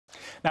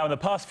Now, in the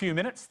past few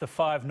minutes, the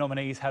 5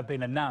 nominees have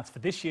been announced for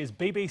this year's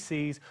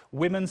BBC's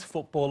Women's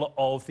Footballer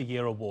of the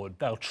Year award.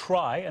 They'll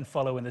try and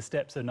follow in the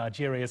steps of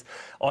Nigeria's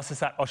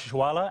Osisat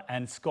Oshoala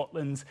and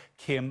Scotland's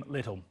Kim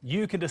Little.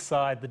 You can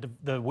decide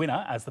the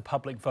winner as the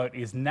public vote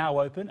is now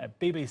open at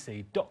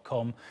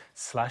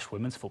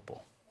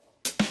bbc.com/womensfootball.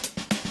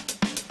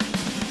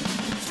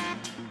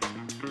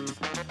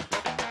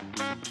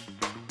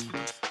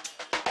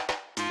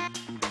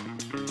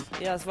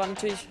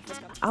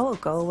 Our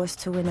goal was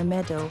to win a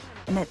medal,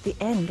 and at the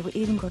end we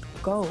even got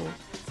gold.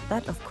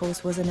 That, of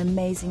course, was an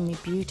amazingly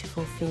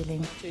beautiful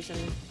feeling.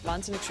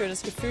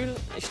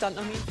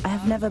 I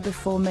have never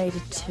before made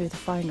it to the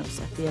finals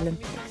at the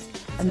Olympics,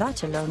 and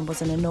that alone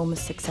was an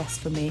enormous success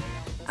for me.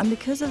 And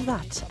because of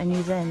that, I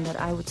knew then that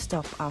I would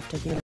stop after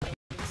the Olympics.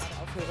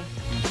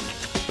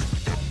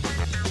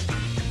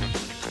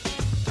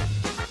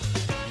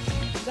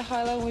 The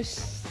highlight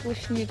was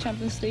lifting the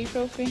Champions League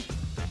trophy.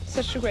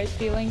 Such a great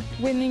feeling.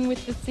 Winning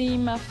with the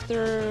team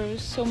after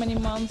so many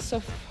months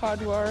of hard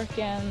work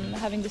and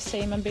having the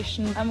same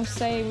ambition. I must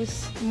say it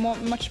was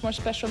much more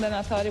special than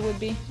I thought it would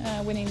be,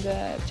 winning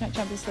the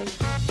Champions League.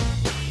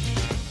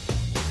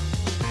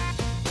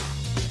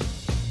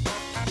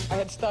 I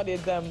had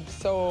studied them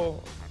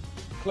so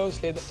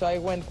closely, so I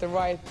went the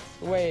right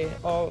way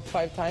all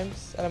 5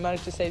 times, and I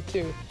managed to save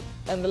 2.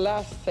 And the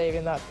last save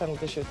in that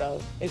penalty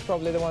shootout is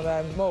probably the one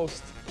that I'm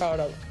most proud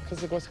of,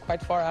 because it was quite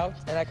far out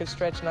and I could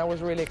stretch and I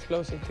was really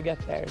close to get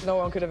there. No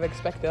one could have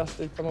expected us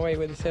to come away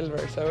with the silver,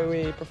 so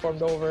we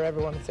performed over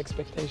everyone's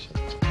expectations.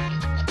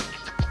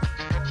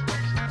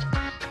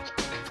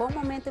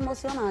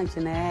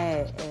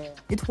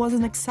 It was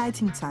an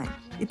exciting time.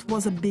 It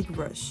was a big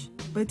rush,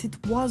 but it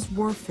was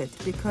worth it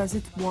because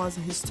it was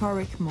a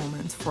historic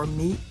moment for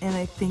me and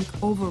I think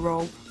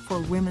overall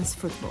for women's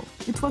football.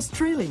 It was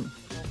thrilling.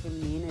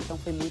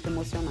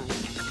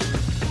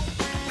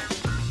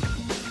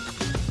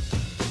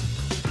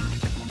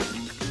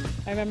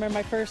 I remember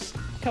my first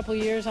couple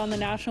years on the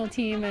national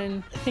team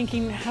and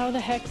thinking, how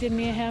the heck did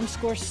Mia Hamm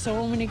score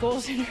so many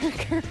goals in her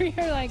career?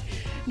 Like,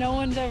 no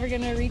one's ever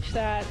going to reach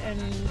that.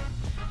 And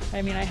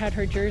I mean, I had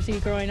her jersey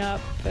growing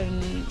up,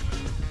 and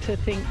to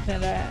think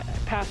that I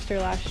passed her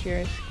last year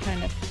is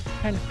kind of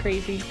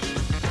crazy.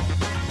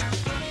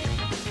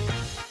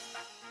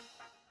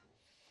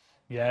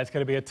 Yeah, it's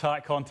going to be a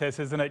tight contest,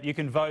 isn't it? You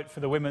can vote for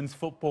the Women's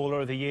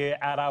Footballer of the Year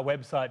at our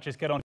website. Just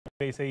get on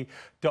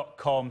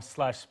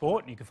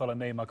bbc.com/sport. You can follow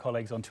me and my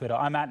colleagues on Twitter.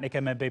 I'm at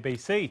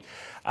NickMBBC.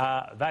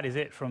 That is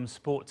it from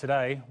Sport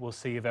Today. We'll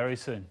see you very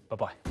soon.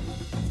 Bye-bye.